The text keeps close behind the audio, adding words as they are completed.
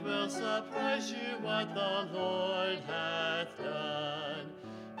apprise you what the Lord hath done.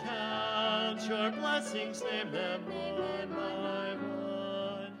 Count your blessings, name them one by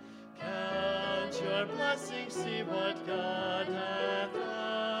one. Count your blessings, see what God hath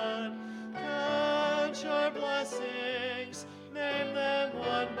done. Count your blessings, name them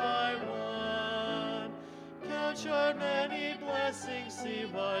one by one. Count your many blessings, see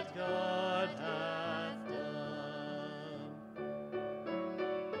what God hath done.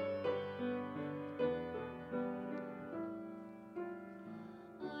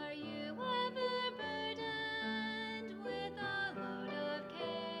 Are you ever burdened with a load of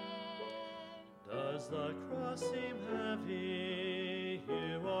care? Does the cross seem heavy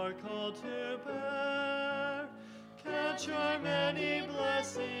you are called to bear? Count your many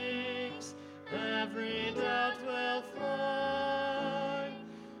blessings, every doubt will fly,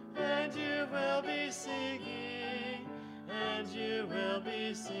 and you will be singing, and you will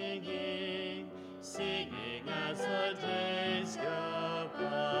be singing, singing as the days go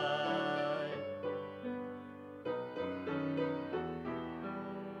by.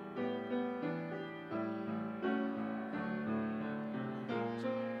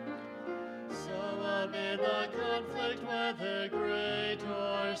 So amid the conflict, whether great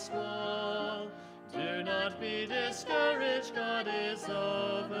or small, do not be discouraged, God is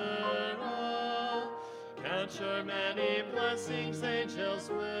over all. Count your many blessings, angels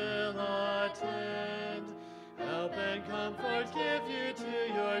will attend, help and comfort give you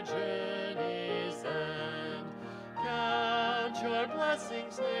to your journey's end. Count your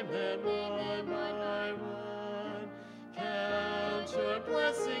blessings, name them one by one. Count your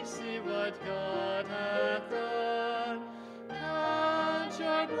blessings, see what God hath done. Count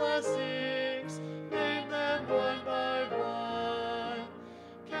your blessings, name them one by one.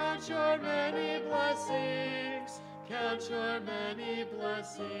 Count your many blessings, count your many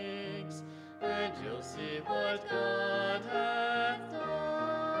blessings, and you'll see what God hath done.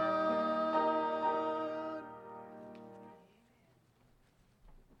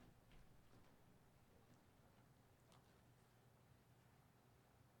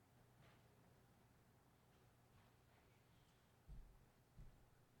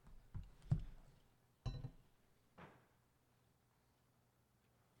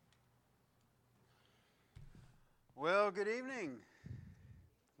 Well, good evening.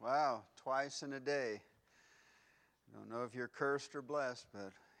 Wow, twice in a day. Don't know if you're cursed or blessed,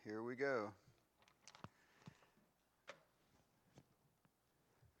 but here we go.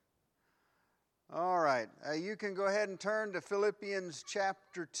 All right, you can go ahead and turn to Philippians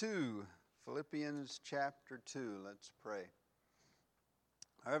chapter 2. Philippians chapter 2, let's pray.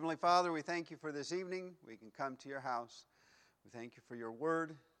 Our Heavenly Father, we thank you for this evening. We can come to your house. We thank you for your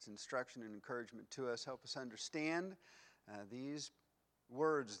word, its instruction and encouragement to us. Help us understand these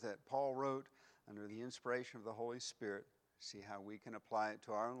words that Paul wrote under the inspiration of the Holy Spirit. See how we can apply it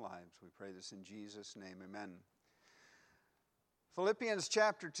to our own lives. We pray this in Jesus' name, amen. Philippians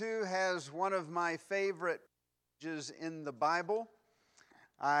chapter 2 has one of my favorite passages in the Bible.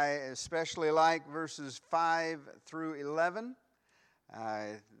 I especially like verses 5 through 11.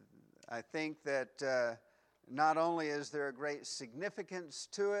 I think that not only is there a great significance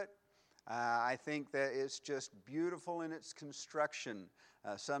to it, I think that it's just beautiful in its construction.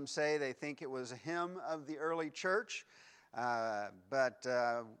 Some say they think it was a hymn of the early church, but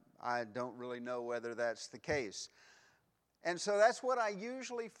I don't really know whether that's the case. And so that's what I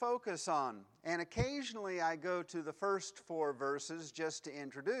usually focus on. And occasionally I go to the first 4 verses just to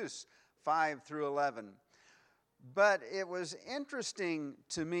introduce 5 through 11. But it was interesting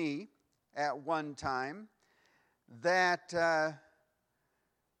to me at one time that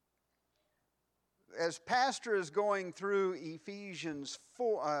as pastor is going through Ephesians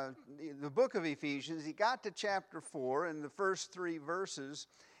 4, the book of Ephesians, he got to chapter 4 in the first 3 verses,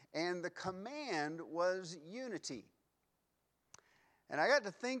 and the command was unity. And I got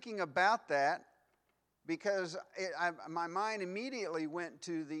to thinking about that because my mind immediately went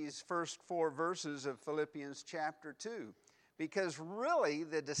to these first 4 verses of Philippians chapter 2. Because really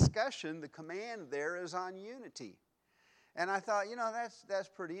the discussion, the command there is on unity. And I thought, that's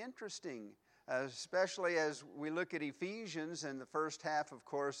pretty interesting. Especially as we look at Ephesians, and the first half, of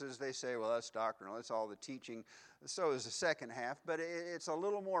course, is they say, well, that's doctrinal, that's all the teaching. So is the second half, but it's a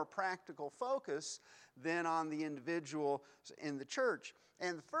little more practical focus than on the individual in the church.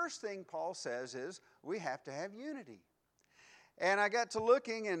 And the first thing Paul says is, we have to have unity. And I got to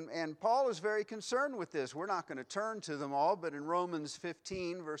looking, and Paul is very concerned with this. We're not going to turn to them all, but in Romans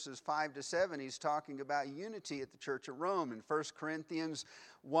 15, verses 5 to 7, he's talking about unity at the church of Rome. In 1 Corinthians,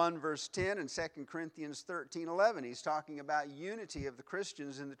 1 verse 10 and 2 Corinthians 13:11. He's talking about unity of the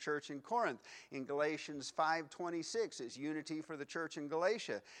Christians in the church in Corinth. In Galatians 5:26, it's unity for the church in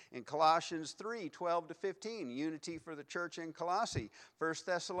Galatia. In Colossians 3:12 to 15, unity for the church in Colossae. 1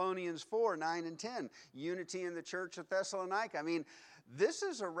 Thessalonians 4:9 and 10, unity in the church of Thessalonica. I mean, this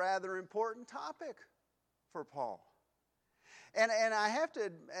is a rather important topic for Paul. And I have to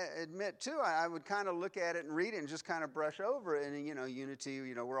admit, too, I would kind of look at it and read it and just kind of brush over it. And, unity,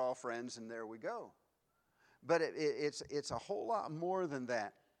 we're all friends and there we go. But it's a whole lot more than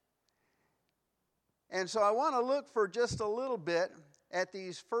that. And so I want to look for just a little bit at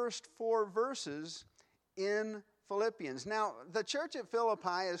these first 4 verses in Philippians. Now, the church at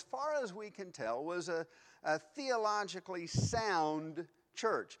Philippi, as far as we can tell, was a theologically sound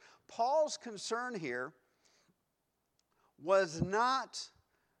church. Paul's concern here was not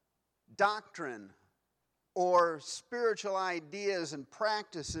doctrine or spiritual ideas and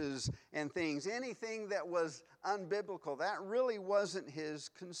practices and things, anything that was unbiblical. That really wasn't his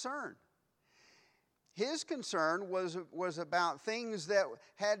concern. His concern was about things that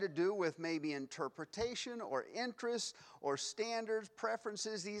had to do with maybe interpretation or interests or standards,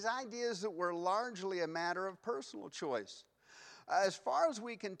 preferences, these ideas that were largely a matter of personal choice. As far as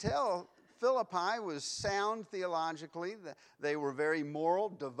we can tell, Philippi was sound theologically. They were very moral,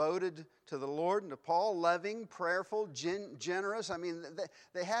 devoted to the Lord and to Paul, loving, prayerful, generous. I mean,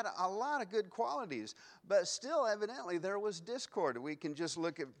 they had a lot of good qualities. But still, evidently, there was discord. We can just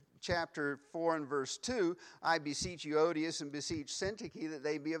look at chapter 4 and verse 2. I beseech you, Odious, and beseech Syntyche, that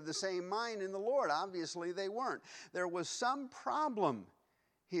they be of the same mind in the Lord. Obviously, they weren't. There was some problem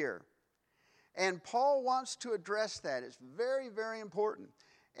here. And Paul wants to address that. It's very, very important.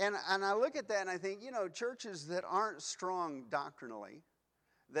 And I look at that and I think, churches that aren't strong doctrinally,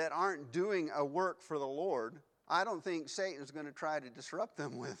 that aren't doing a work for the Lord, I don't think Satan's going to try to disrupt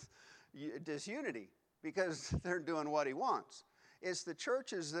them with disunity because they're doing what he wants. It's the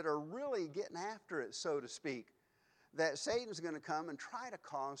churches that are really getting after it, so to speak, that Satan's going to come and try to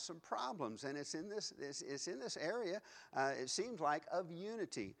cause some problems. And it's in this area, it seems like, of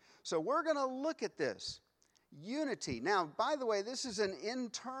unity. So we're going to look at this. Unity. Now, by the way, this is an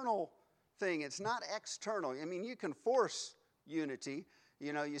internal thing. It's not external. I mean, you can force unity.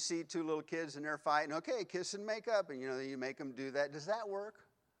 You see 2 little kids and they're fighting. Okay, kiss and make up. And, you make them do that. Does that work?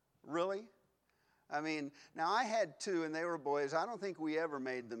 Really? I mean, now I had 2 and they were boys. I don't think we ever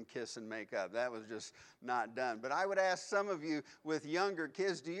made them kiss and make up. That was just not done. But I would ask some of you with younger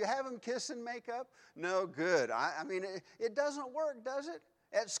kids, do you have them kiss and make up? No, good. I mean, it doesn't work, does it?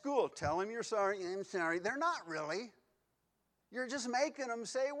 At school, tell them you're sorry, I'm sorry. They're not really. You're just making them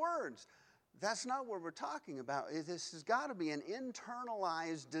say words. That's not what we're talking about. This has got to be an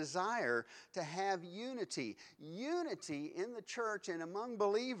internalized desire to have unity. Unity in the church and among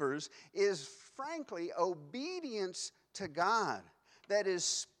believers is, frankly, obedience to God that is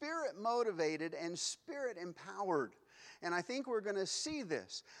spirit-motivated and spirit-empowered. And I think we're going to see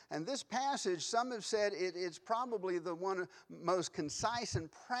this. And this passage, some have said it's probably the one most concise and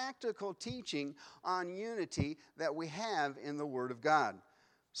practical teaching on unity that we have in the Word of God.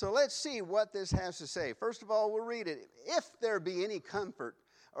 So let's see what this has to say. First of all, we'll read it. If there be any comfort,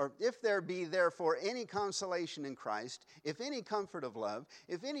 or if there be therefore any consolation in Christ, if any comfort of love,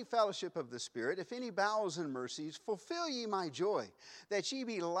 if any fellowship of the Spirit, if any bowels and mercies, fulfill ye my joy, that ye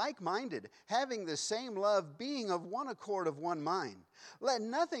be like-minded, having the same love, being of one accord of one mind. Let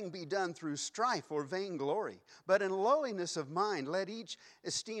nothing be done through strife or vainglory, but in lowliness of mind let each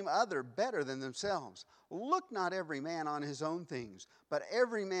esteem other better than themselves. Look not every man on his own things, but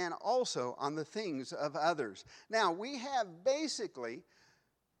every man also on the things of others. Now, we have basically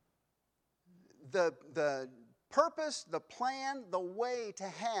the purpose, the plan, the way to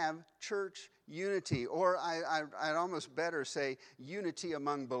have church unity, or I'd almost better say unity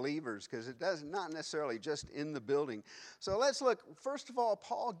among believers, because it does not necessarily just in the building. So let's look. First of all,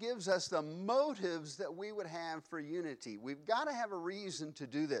 Paul gives us the motives that we would have for unity. We've got to have a reason to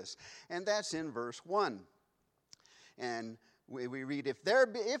do this, and that's in verse 1. And we read, if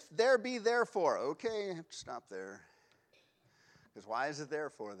there be therefore, okay, I have to stop there, because why is it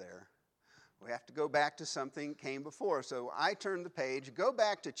therefore there? We have to go back to something that came before. So I turn the page, go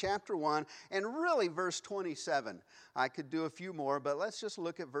back to chapter 1, and really verse 27. I could do a few more, but let's just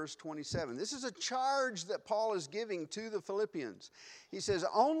look at verse 27. This is a charge that Paul is giving to the Philippians. He says,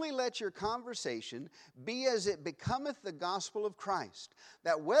 only let your conversation be as it becometh the gospel of Christ,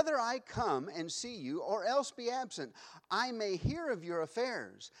 that whether I come and see you or else be absent, I may hear of your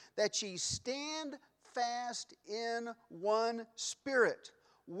affairs, that ye stand fast in one spirit,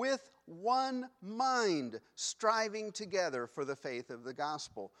 with one mind, striving together for the faith of the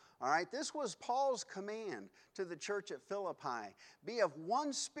gospel. All right, this was Paul's command to the church at Philippi. Be of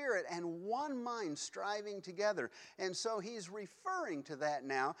one spirit and one mind, striving together. And so he's referring to that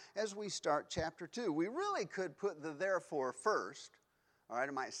now as we start chapter 2. We really could put the therefore first. All right,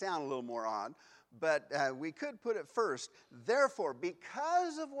 it might sound a little more odd, but we could put it first. Therefore,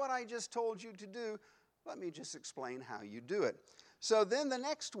 because of what I just told you to do, let me just explain how you do it. So then the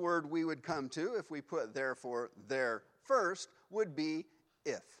next word we would come to, if we put therefore there first, would be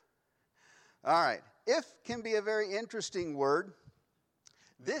if. All right, if can be a very interesting word.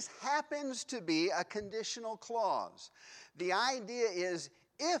 This happens to be a conditional clause. The idea is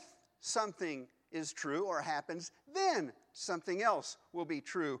if something is true or happens, then something else will be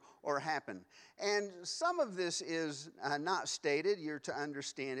true or happen. And some of this is not stated. You're to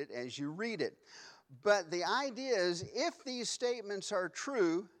understand it as you read it. But the idea is if these statements are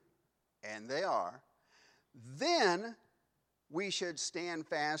true, and they are, then we should stand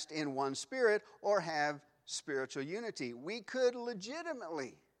fast in one spirit or have spiritual unity. We could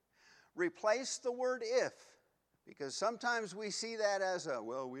legitimately replace the word if, because sometimes we see that as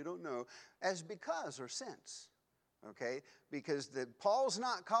we don't know, as because or since. Okay? Because Paul's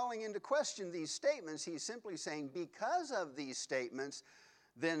not calling into question these statements. He's simply saying because of these statements,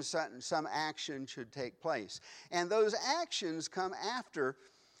 then some action should take place. And those actions come after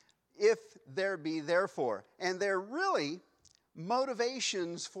if there be therefore. And they're really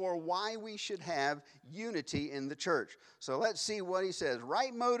motivations for why we should have unity in the church. So let's see what he says.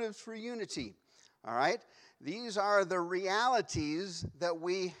 Right motives for unity. All right? These are the realities that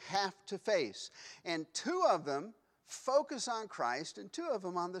we have to face. And 2 of them focus on Christ and 2 of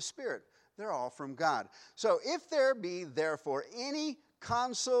them on the Spirit. They're all from God. So if there be therefore any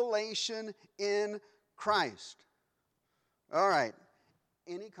consolation in Christ. All right.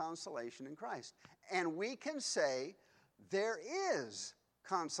 Any consolation in Christ. And we can say there is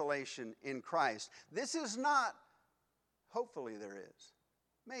consolation in Christ. This is not, hopefully there is.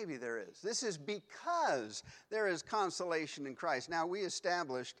 Maybe there is. This is because there is consolation in Christ. Now, we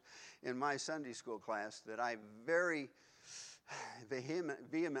established in my Sunday school class that I very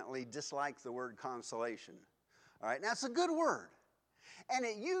vehemently dislike the word consolation. All right, now it's a good word. And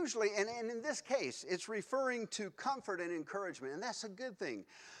it usually, and in this case, it's referring to comfort and encouragement, and that's a good thing.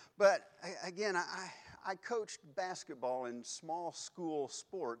 But again, I coached basketball in small school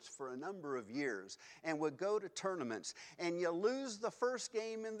sports for a number of years and would go to tournaments. And you lose the first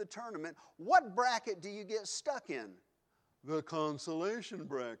game in the tournament, what bracket do you get stuck in? The consolation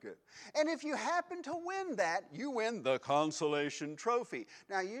bracket. And if you happen to win that, you win the consolation trophy.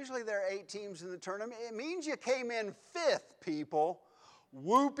 Now, usually there are 8 teams in the tournament. It means you came in 5th, people.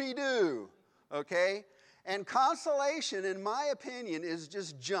 Whoopie-doo, okay? And consolation, in my opinion, is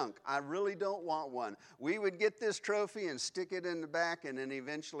just junk. I really don't want one. We would get this trophy and stick it in the back and then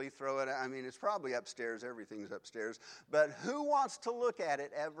eventually throw it. I mean, it's probably upstairs. Everything's upstairs. But who wants to look at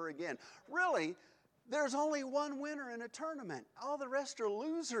it ever again? Really, there's only one winner in a tournament. All the rest are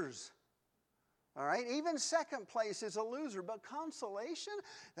losers. All right? Even second place is a loser. But consolation,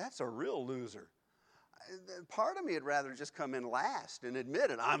 that's a real loser. Part of me would rather just come in last and admit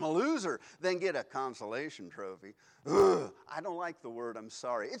it. I'm a loser than get a consolation trophy. Ugh, I don't like the word, I'm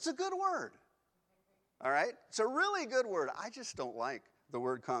sorry. It's a good word. All right? It's a really good word. I just don't like the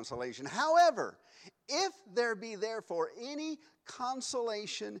word consolation. However, if there be therefore any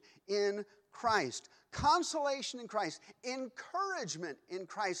consolation in Christ, consolation in Christ, encouragement in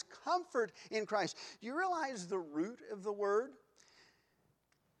Christ, comfort in Christ. Do you realize the root of the word?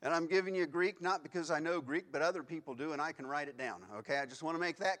 And I'm giving you Greek, not because I know Greek, but other people do, and I can write it down, okay? I just want to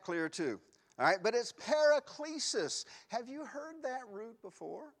make that clear too. All right, but it's paraklesis. Have you heard that root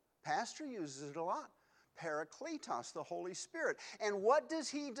before? Pastor uses it a lot. Parakletos, the Holy Spirit. And what does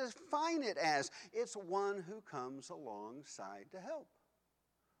he define it as? It's one who comes alongside to help.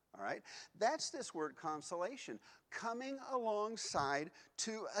 All right, that's this word consolation, coming alongside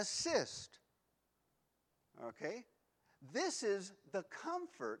to assist. Okay? This is the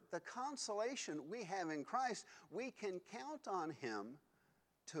comfort, the consolation we have in Christ. We can count on him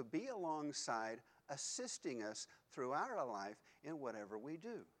to be alongside, assisting us throughout our life in whatever we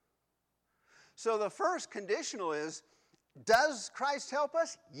do. So the first conditional is, does Christ help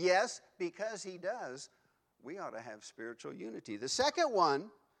us? Yes, because he does. We ought to have spiritual unity. The second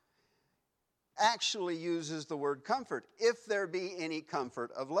one actually uses the word comfort, if there be any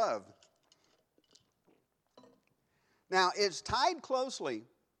comfort of love. Now, it's tied closely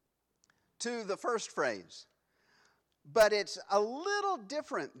to the first phrase, but it's a little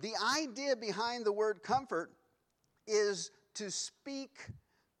different. The idea behind the word comfort is to speak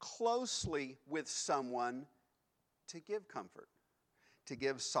closely with someone to give comfort, to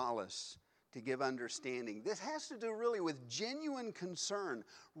give solace, to give understanding. This has to do really with genuine concern,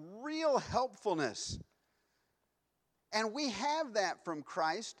 real helpfulness. And we have that from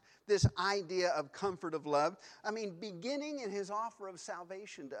Christ, this idea of comfort of love. I mean, beginning in his offer of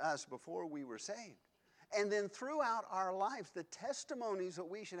salvation to us before we were saved. And then throughout our lives, the testimonies that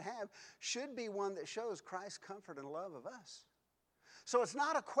we should have should be one that shows Christ's comfort and love of us. So it's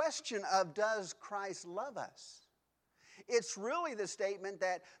not a question of does Christ love us? It's really the statement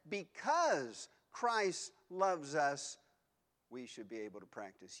that because Christ loves us, we should be able to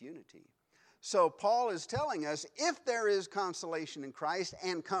practice unity. So Paul is telling us if there is consolation in Christ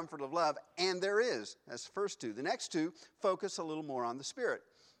and comfort of love, and there is. That's the first two. The next two focus a little more on the Spirit.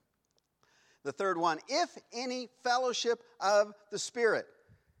 The third one, if any fellowship of the Spirit.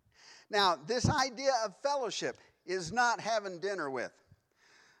 Now, this idea of fellowship is not having dinner with.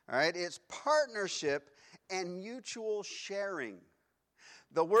 All right, it's partnership and mutual sharing.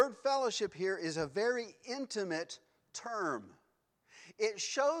 The word fellowship here is a very intimate term. It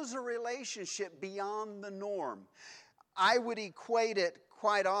shows a relationship beyond the norm. I would equate it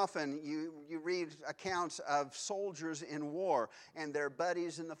quite often. You read accounts of soldiers in war and their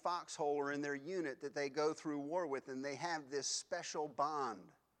buddies in the foxhole or in their unit that they go through war with, and they have this special bond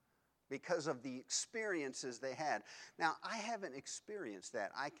because of the experiences they had. Now, I haven't experienced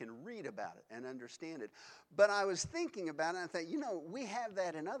that. I can read about it and understand it. But I was thinking about it, and I thought, we have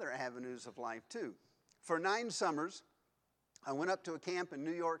that in other avenues of life too. For 9 summers, I went up to a camp in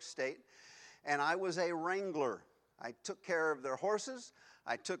New York State, and I was a wrangler. I took care of their horses.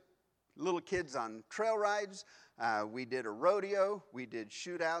 I took little kids on trail rides. We did a rodeo. We did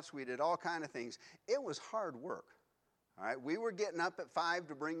shootouts. We did all kinds of things. It was hard work. All right, we were getting up at 5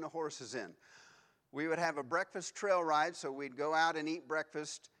 to bring the horses in. We would have a breakfast trail ride, so we'd go out and eat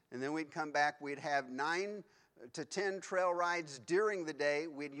breakfast, and then we'd come back. We'd have 9 to 10 trail rides during the day.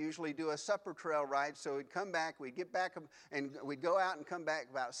 We'd usually do a supper trail ride, so we'd come back, we'd get back, and we'd go out and come back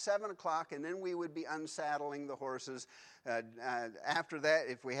about 7 o'clock, and then we would be unsaddling the horses. After that,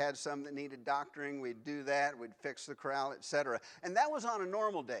 if we had some that needed doctoring, we'd do that. We'd fix the corral, etc. And that was on a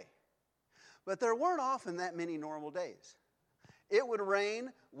normal day. But there weren't often that many normal days. It would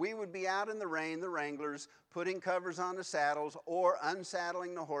rain. We would be out in the rain, the wranglers, putting covers on the saddles or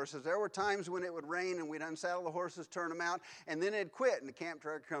unsaddling the horses. There were times when it would rain and we'd unsaddle the horses, turn them out, and then it'd quit, and the camp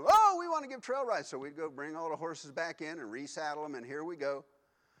director would come, we want to give trail rides. So we'd go bring all the horses back in and resaddle them, and here we go.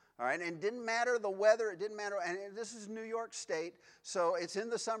 All right, and it didn't matter the weather, it didn't matter, and this is New York State, so it's in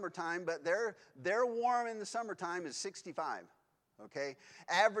the summertime, but they're warm in the summertime is 65, okay?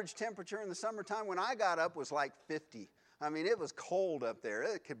 Average temperature in the summertime when I got up was like 50. I mean, it was cold up there.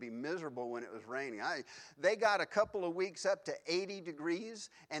 It could be miserable when it was raining. They got a couple of weeks up to 80 degrees,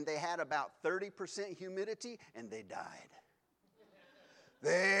 and they had about 30% humidity, and they died.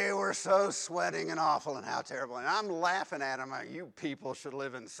 They were so sweating and awful and how terrible. And I'm laughing at them. Like, you people should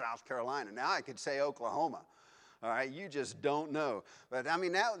live in South Carolina. Now I could say Oklahoma. All right, you just don't know. But, I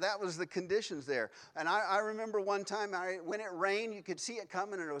mean, that was the conditions there. And I remember one time when it rained, you could see it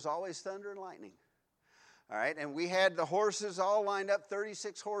coming, and it was always thunder and lightning. All right, and we had the horses all lined up,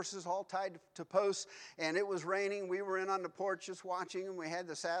 36 horses all tied to posts, and it was raining. We were in on the porch just watching them. We had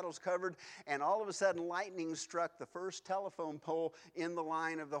the saddles covered, and all of a sudden lightning struck the first telephone pole in the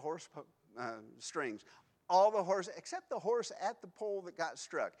line of the horse strings. All the horses, except the horse at the pole that got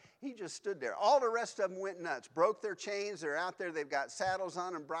struck. He just stood there. All the rest of them went nuts, broke their chains. They're out there. They've got saddles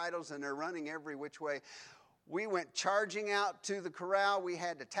on and bridles, and they're running every which way. We went charging out to the corral. We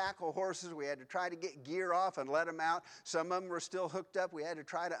had to tackle horses. We had to try to get gear off and let them out. Some of them were still hooked up. We had to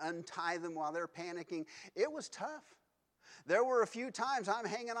try to untie them while they're panicking. It was tough. There were a few times I'm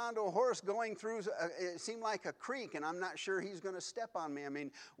hanging onto a horse going through, it seemed like a creek, and I'm not sure he's going to step on me. I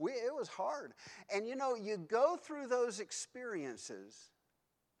mean, it was hard. And you go through those experiences,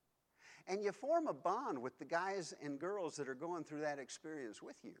 and you form a bond with the guys and girls that are going through that experience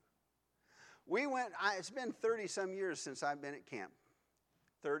with you. It's been 30-some years since I've been at camp.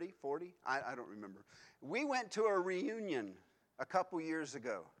 30, 40? I don't remember. We went to a reunion a couple years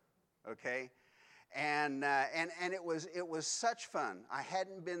ago, okay? And it was such fun. I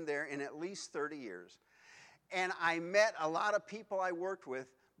hadn't been there in at least 30 years. And I met a lot of people I worked with,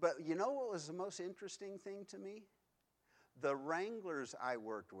 but you know what was the most interesting thing to me? The wranglers I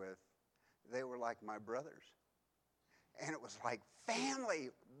worked with, they were like my brothers. And it was like family.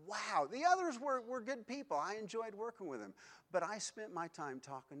 Wow. The others were good people. I enjoyed working with them. But I spent my time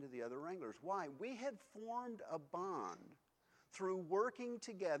talking to the other wranglers. Why? We had formed a bond through working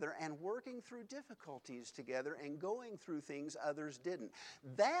together and working through difficulties together and going through things others didn't.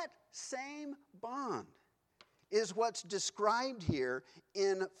 That same bond is what's described here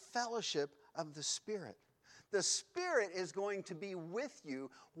in fellowship of the Spirit. The Spirit is going to be with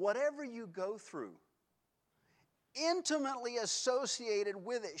you whatever you go through, intimately associated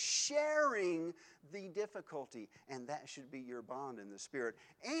with it, sharing the difficulty. And that should be your bond in the Spirit.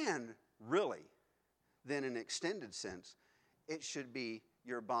 And really, then in an extended sense, it should be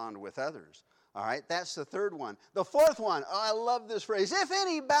your bond with others. All right, that's the third one. The fourth one, oh, I love this phrase, if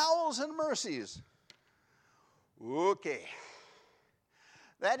any bowels and mercies. Okay.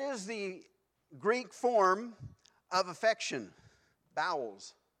 That is the Greek form of affection,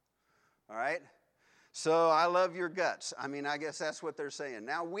 bowels. All right? So I love your guts. I mean, I guess that's what they're saying.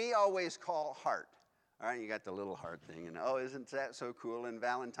 Now, we always call heart. All right, you got the little heart thing. And oh, isn't that so cool? And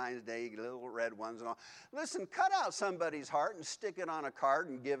Valentine's Day, you get little red ones and all. Listen, cut out somebody's heart and stick it on a card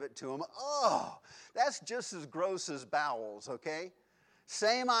and give it to them. Oh, that's just as gross as bowels, okay?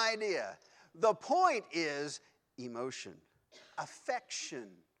 Same idea. The point is emotion, affection,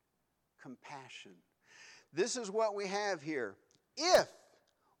 compassion. This is what we have here. If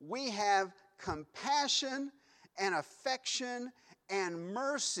we have compassion and affection and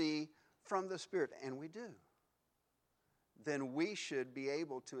mercy from the Spirit, and we do, then we should be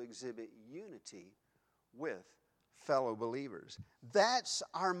able to exhibit unity with fellow believers. That's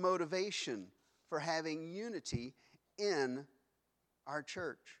our motivation for having unity in our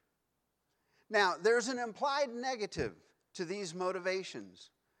church. Now, there's an implied negative to these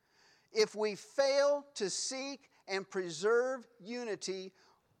motivations. If we fail to seek and preserve unity,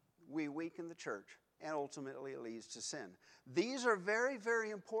 we weaken the church, and ultimately it leads to sin. These are very,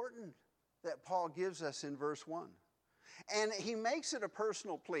 very important that Paul gives us in verse 1. And he makes it a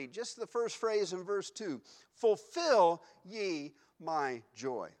personal plea. Just the first phrase in verse 2, fulfill ye my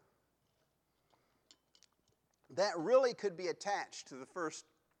joy. That really could be attached to the first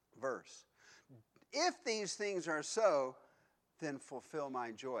verse. If these things are so, then fulfill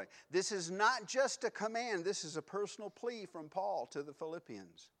my joy. This is not just a command. This is a personal plea from Paul to the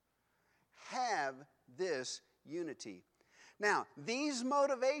Philippians. Have this unity. Now, these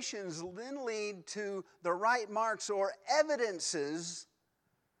motivations then lead to the right marks or evidences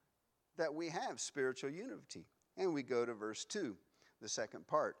that we have spiritual unity. And we go to verse 2, the second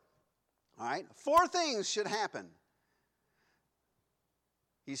part. All right, 4 things should happen.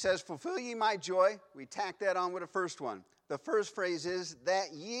 He says, fulfill ye my joy. We tack that on with the first one. The first phrase is,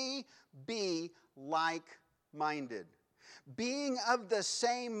 that ye be like-minded. Being of the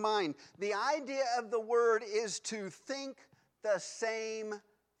same mind. The idea of the word is to think the same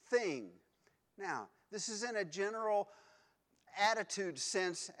thing. Now, this is in a general attitude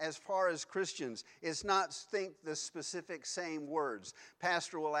sense as far as Christians. It's not think the specific same words.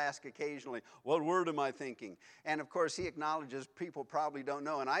 Pastor will ask occasionally, what word am I thinking? And of course, he acknowledges people probably don't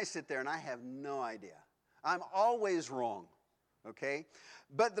know. And I sit there and I have no idea. I'm always wrong, okay?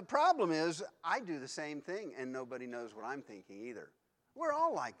 But the problem is, I do the same thing and nobody knows what I'm thinking either. We're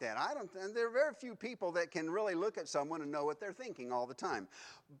all like that. And there are very few people that can really look at someone and know what they're thinking all the time.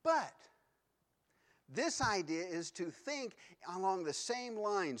 But this idea is to think along the same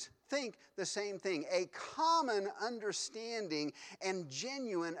lines, think the same thing, a common understanding and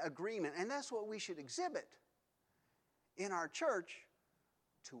genuine agreement. And that's what we should exhibit in our church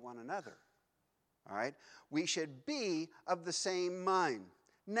to one another. All right? We should be of the same mind.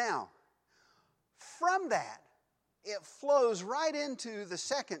 Now, from that, it flows right into the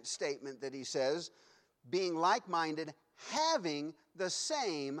second statement that he says, being like-minded, having the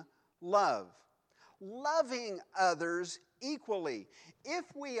same love. Loving others equally. If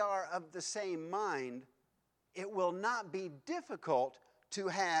we are of the same mind, it will not be difficult to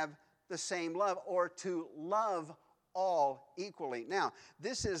have the same love or to love all equally. Now,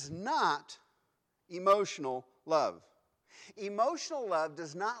 this is not emotional love. Emotional love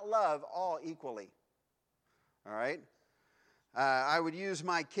does not love all equally. All right? I would use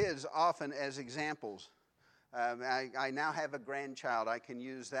my kids often as examples. I now have a grandchild. I can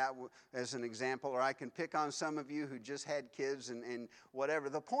use that as an example, or I can pick on some of you who just had kids and whatever.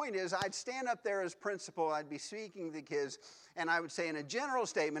 The point is, I'd stand up there as principal. I'd be speaking to the kids, and I would say in a general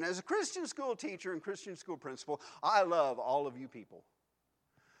statement, as a Christian school teacher and Christian school principal, I love all of you people.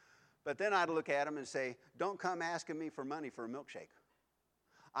 But then I'd look at them and say, don't come asking me for money for a milkshake.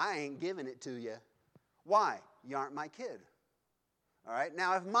 I ain't giving it to you. Why? You aren't my kid. All right?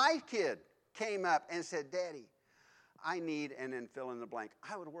 Now, if my kid came up and said, Daddy, I need, and then fill in the blank,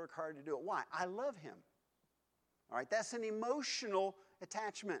 I would work hard to do it. Why? I love him. All right? That's an emotional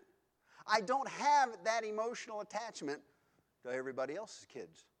attachment. I don't have that emotional attachment to everybody else's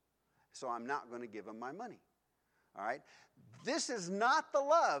kids. So I'm not going to give them my money. All right? This is not the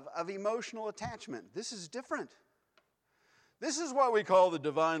love of emotional attachment. This is different. This is what we call the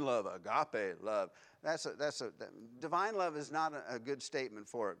divine love, agape love. Divine love is not a good statement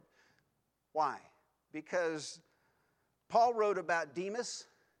for it. Why? Because Paul wrote about Demas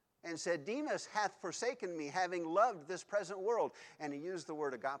and said, Demas hath forsaken me, having loved this present world. And he used the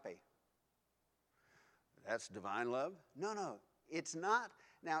word agape. That's divine love? No, it's not.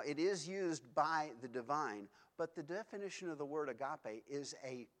 Now, it is used by the divine, but the definition of the word agape is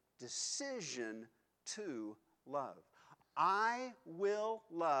a decision to love. I will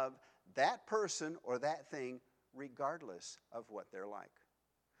love that person or that thing regardless of what they're like.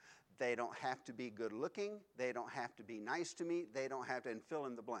 They don't have to be good looking. They don't have to be nice to me. They don't have to, and fill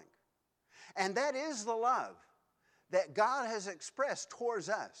in the blank. And that is the love that God has expressed towards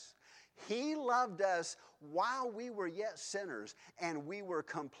us. He loved us while we were yet sinners, and we were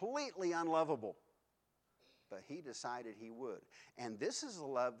completely unlovable. But he decided he would. And this is the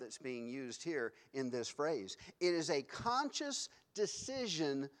love that's being used here in this phrase. It is a conscious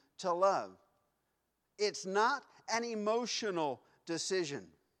decision to love. It's not an emotional decision.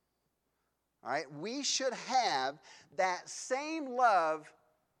 All right? We should have that same love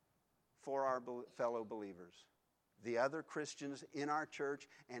for our fellow believers, the other Christians in our church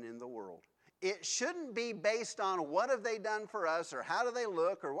and in the world. It shouldn't be based on what have they done for us or how do they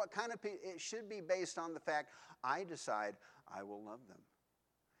look or what kind of people. It should be based on the fact I decide I will love them.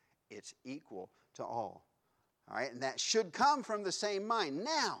 It's equal to all. All right, and that should come from the same mind.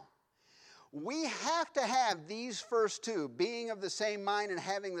 Now, we have to have these first two, being of the same mind and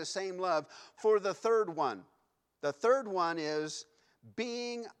having the same love, for the third one. The third one is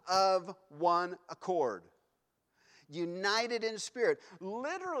being of one accord. United in spirit.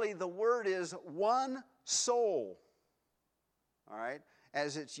 Literally, the word is one soul. All right,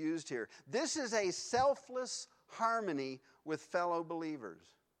 as it's used here. This is a selfless harmony with fellow believers.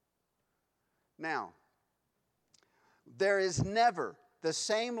 Now, there is never the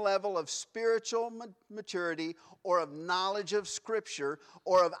same level of spiritual maturity or of knowledge of Scripture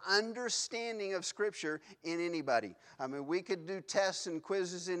or of understanding of Scripture in anybody. I mean, we could do tests and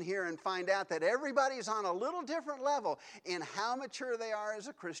quizzes in here and find out that everybody's on a little different level in how mature they are as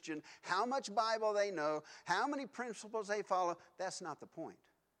a Christian, how much Bible they know, how many principles they follow. That's not the point.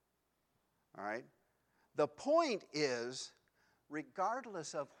 All right? The point is,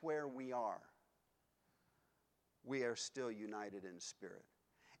 regardless of where we are still united in spirit.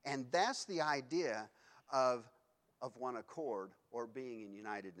 And that's the idea of one accord or being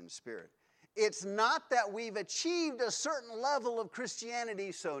united in spirit. It's not that we've achieved a certain level of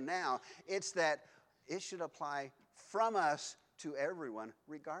Christianity, so now it's that it should apply from us to everyone,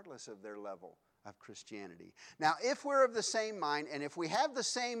 regardless of their level of Christianity. Now, if we're of the same mind, and if we have the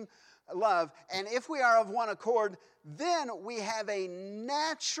same love, and if we are of one accord, then we have a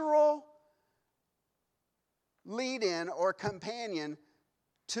natural lead-in or companion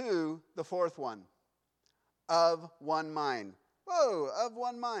to the fourth one, of one mind. Whoa, of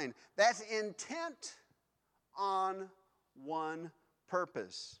one mind. That's intent on one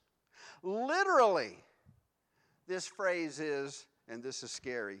purpose. Literally, this phrase is, and this is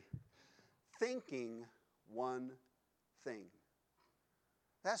scary, thinking one thing.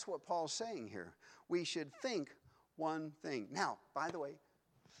 That's what Paul's saying here. We should think one thing. Now, by the way,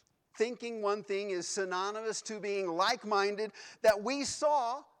 thinking one thing is synonymous to being like-minded that we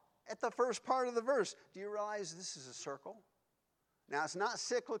saw at the first part of the verse. Do you realize this is a circle? Now, it's not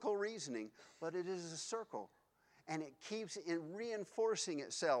cyclical reasoning, but it is a circle. And it keeps reinforcing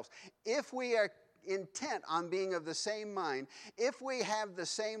itself. If we are intent on being of the same mind, if we have the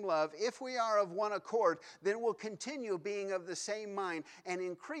same love, if we are of one accord, then we'll continue being of the same mind and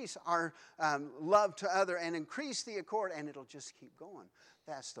increase our love to other and increase the accord, and it'll just keep going.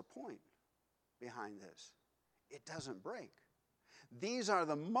 That's the point behind this. It doesn't break. These are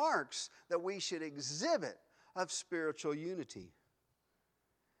the marks that we should exhibit of spiritual unity.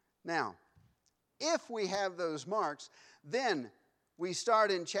 Now, if we have those marks, then we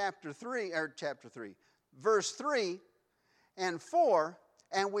start in verse 3 and 4,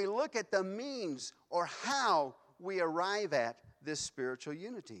 and we look at the means or how we arrive at this spiritual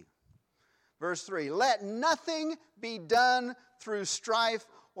unity. Verse 3, let nothing be done through strife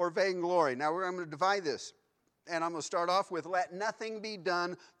or vainglory. Now I'm going to divide this, and I'm going to start off with let nothing be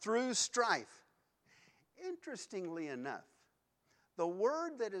done through strife. Interestingly enough, the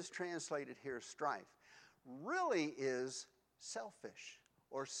word that is translated here, strife, really is selfish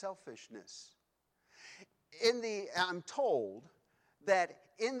or selfishness. I'm told that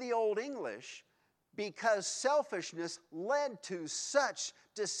in the Old English, because selfishness led to such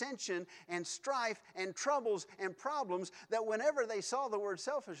dissension and strife and troubles and problems that whenever they saw the word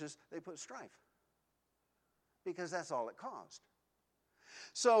selfishness, they put strife. Because that's all it caused.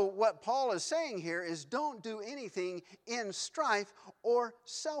 So what Paul is saying here is don't do anything in strife or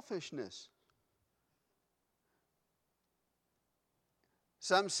selfishness.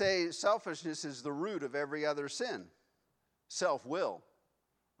 Some say selfishness is the root of every other sin. Self-will.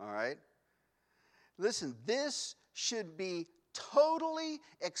 All right? Listen, this should be totally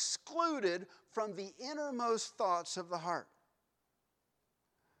excluded from the innermost thoughts of the heart.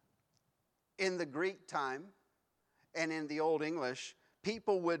 In the Greek time and in the Old English,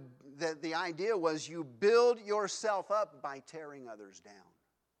 people would, the idea was you build yourself up by tearing others down,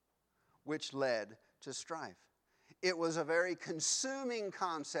 which led to strife. It was a very consuming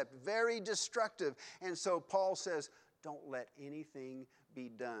concept, very destructive. And so Paul says, don't let anything be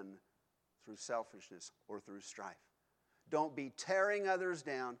done through selfishness or through strife. Don't be tearing others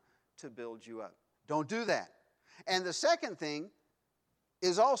down to build you up. Don't do that. And the second thing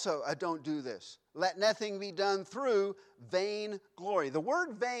is also a don't do this. Let nothing be done through vain glory. The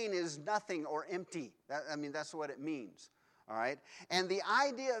word vain is nothing or empty. That's what it means. All right? And the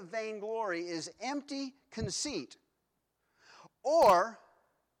idea of vainglory is empty conceit or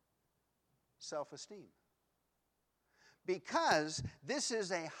self-esteem. Because this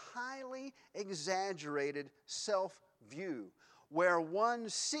is a highly exaggerated self-view where one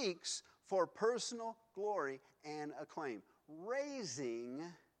seeks for personal glory and acclaim, raising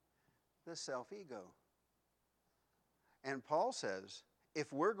the self-ego. And Paul says,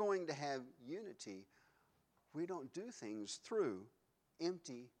 if we're going to have unity, we don't do things through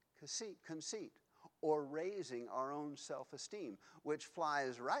empty conceit or raising our own self-esteem, which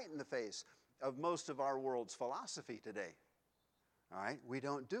flies right in the face of most of our world's philosophy today. All right? We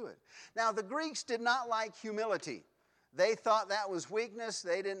don't do it. Now, the Greeks did not like humility. They thought that was weakness.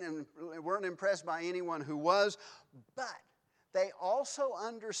 They weren't impressed by anyone who was. But they also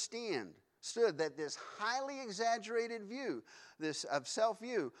understood that this highly exaggerated view, this of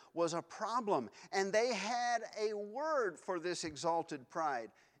self-view, was a problem. And they had a word for this exalted pride.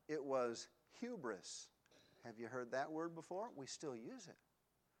 It was hubris. Have you heard that word before? We still use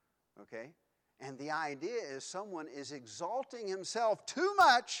it. Okay? And the idea is someone is exalting himself too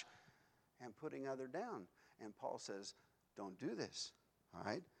much and putting other down. And Paul says, don't do this. All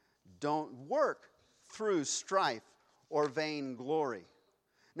right? Don't work through strife or vain glory.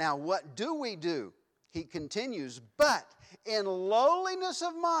 Now, what do we do? He continues, but in lowliness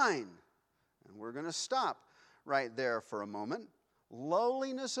of mind, and we're going to stop right there for a moment.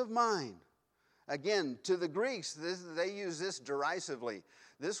 Lowliness of mind. Again, to the Greeks, they use this derisively.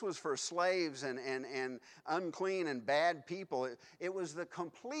 This was for slaves and unclean and bad people. It was the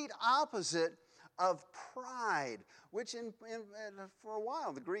complete opposite of pride, which for a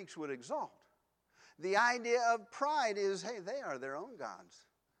while the Greeks would exalt. The idea of pride is, hey, they are their own gods.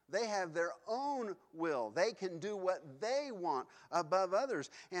 They have their own will. They can do what they want above others.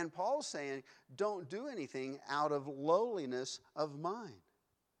 And Paul's saying, don't do anything out of lowliness of mind.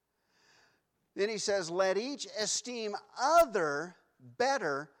 Then he says, let each esteem other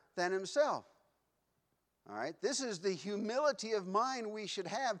better than himself. All right? This is the humility of mind we should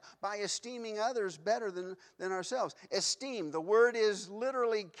have by esteeming others better than ourselves. Esteem, the word is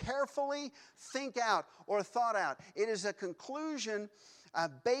literally carefully think out or thought out. It is a conclusion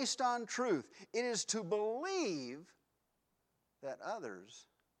based on truth. It is to believe that others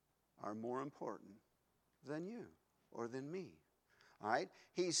are more important than you or than me. All right?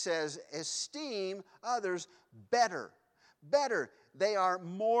 He says, esteem others better. Better. They are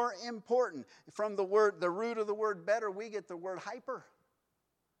more important. From the root of the word better, we get the word hyper.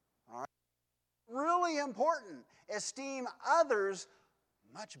 All right? Really important. Esteem others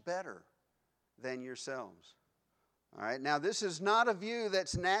much better than yourselves. All right? Now, this is not a view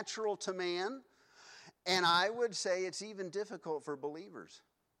that's natural to man, and I would say it's even difficult for believers.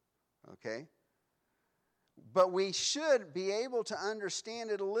 Okay? But we should be able to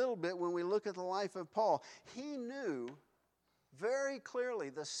understand it a little bit when we look at the life of Paul. He knew very clearly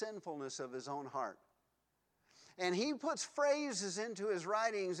the sinfulness of his own heart. And he puts phrases into his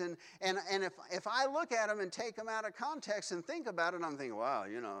writings, and if I look at them and take them out of context and think about it, I'm thinking, wow,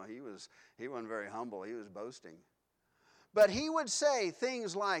 he wasn't very humble. He was boasting. But he would say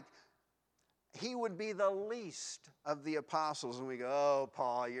things like, he would be the least of the apostles, and we go, oh,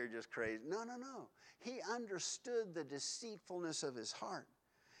 Paul, you're just crazy. No. He understood the deceitfulness of his heart.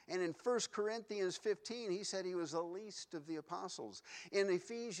 And in 1 Corinthians 15, he said he was the least of the apostles. In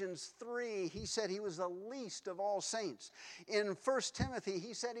Ephesians 3, he said he was the least of all saints. In 1 Timothy,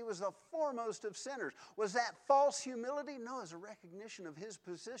 he said he was the foremost of sinners. Was that false humility? No, it was a recognition of his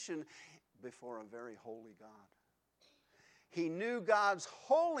position before a very holy God. He knew God's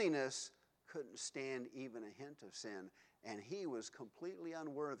holiness couldn't stand even a hint of sin, and he was completely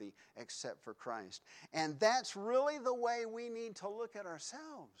unworthy except for Christ. And that's really the way we need to look at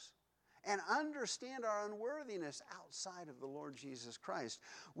ourselves and understand our unworthiness outside of the Lord Jesus Christ.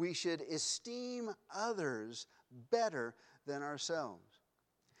 We should esteem others better than ourselves.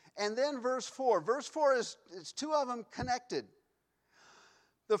 And then verse 4. Verse 4 is two of them connected.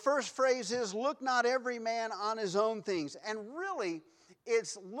 The first phrase is, look not every man on his own things. And really,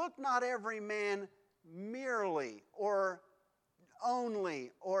 it's look not every man merely or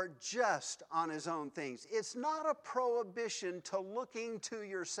only or just on his own things. It's not a prohibition to looking to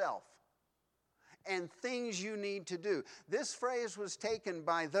yourself and things you need to do. This phrase was taken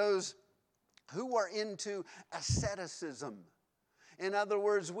by those who were into asceticism. In other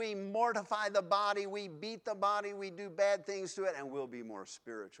words, we mortify the body, we beat the body, we do bad things to it, and we'll be more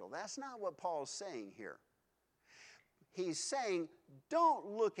spiritual. That's not what Paul's saying here. He's saying, don't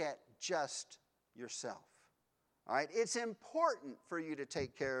look at just yourself. All right? It's important for you to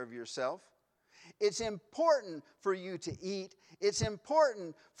take care of yourself. It's important for you to eat. It's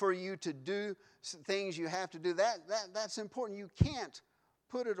important for you to do things you have to do. That's important. You can't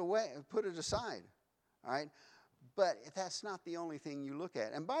put it away, put it aside. All right? But that's not the only thing you look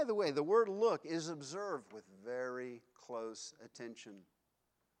at. And by the way, the word look is observed with very close attention.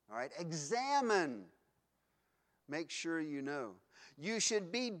 All right? Examine. Make sure you know. You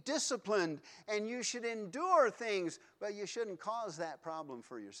should be disciplined and you should endure things, but you shouldn't cause that problem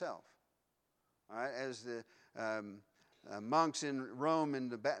for yourself. All right? As the monks in Rome in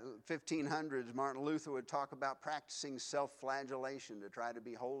the 1500s, Martin Luther would talk about practicing self-flagellation to try to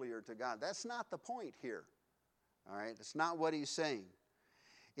be holier to God. That's not the point here. All right? It's not what he's saying.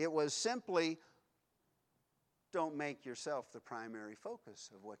 It was simply, don't make yourself the primary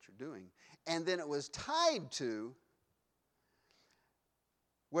focus of what you're doing. And then it was tied to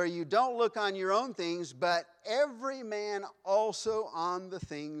where you don't look on your own things, but every man also on the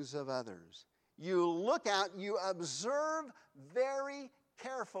things of others. You look out, you observe very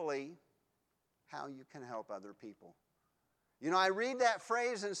carefully how you can help other people. You know, I read that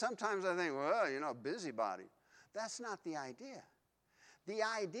phrase and sometimes I think, well, busybody. That's not the idea. The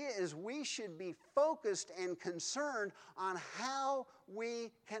idea is we should be focused and concerned on how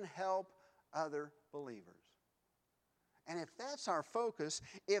we can help other believers. And if that's our focus,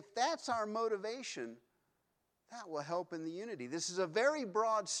 if that's our motivation, that will help in the unity. This is a very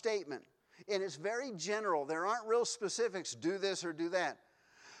broad statement, and it's very general. There aren't real specifics, do this or do that.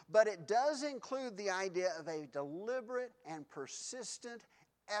 But it does include the idea of a deliberate and persistent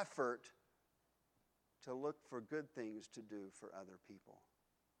effort to look for good things to do for other people.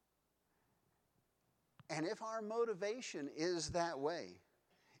 And if our motivation is that way,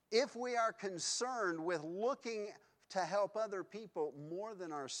 if we are concerned with looking to help other people more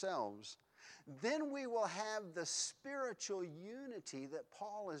than ourselves, then we will have the spiritual unity that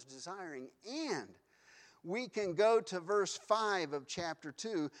Paul is desiring. And we can go to verse 5 of chapter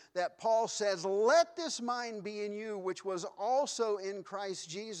 2 that Paul says, let this mind be in you, which was also in Christ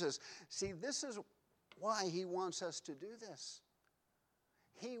Jesus. See, this is why he wants us to do this.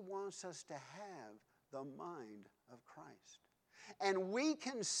 He wants us to have the mind of Christ. And we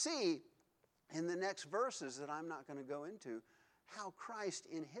can see in the next verses that I'm not going to go into how Christ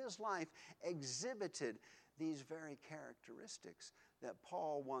in his life exhibited these very characteristics that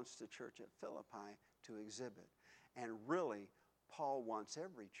Paul wants the church at Philippi to exhibit. And really, Paul wants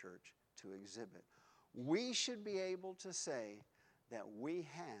every church to exhibit. We should be able to say that we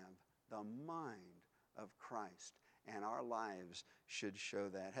have the mind of Christ, and our lives should show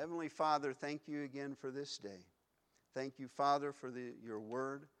that. Heavenly Father, thank you again for this day. Thank you, Father, for your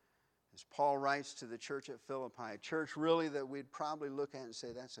word. As Paul writes to the church at Philippi, a church really that we'd probably look at and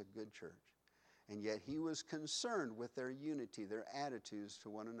say, that's a good church. And yet he was concerned with their unity, their attitudes to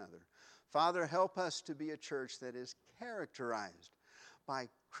one another. Father, help us to be a church that is characterized by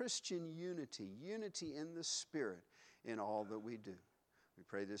Christian unity, unity in the Spirit in all that we do. We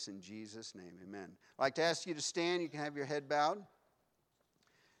pray this in Jesus' name, amen. I'd like to ask you to stand. You can have your head bowed.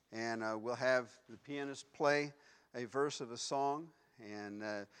 And we'll have the pianist play a verse of a song. And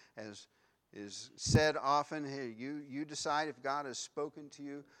as is said often, hey, you decide if God has spoken to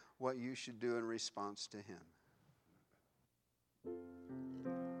you what you should do in response to him.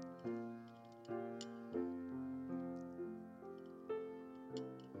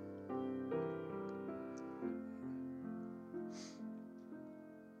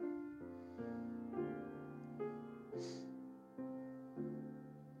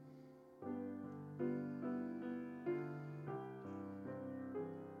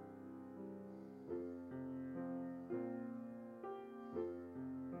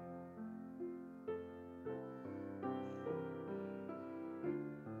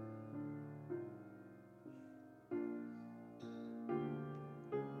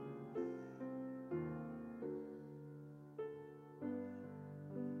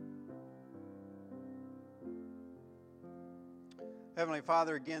 Heavenly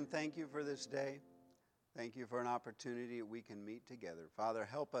Father, again, thank you for this day. Thank you for an opportunity that we can meet together. Father,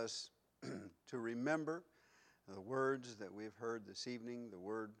 help us to remember the words that we've heard this evening, the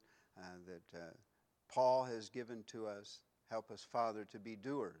word that Paul has given to us. Help us, Father, to be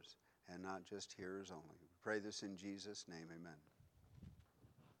doers and not just hearers only. We pray this in Jesus' name, amen.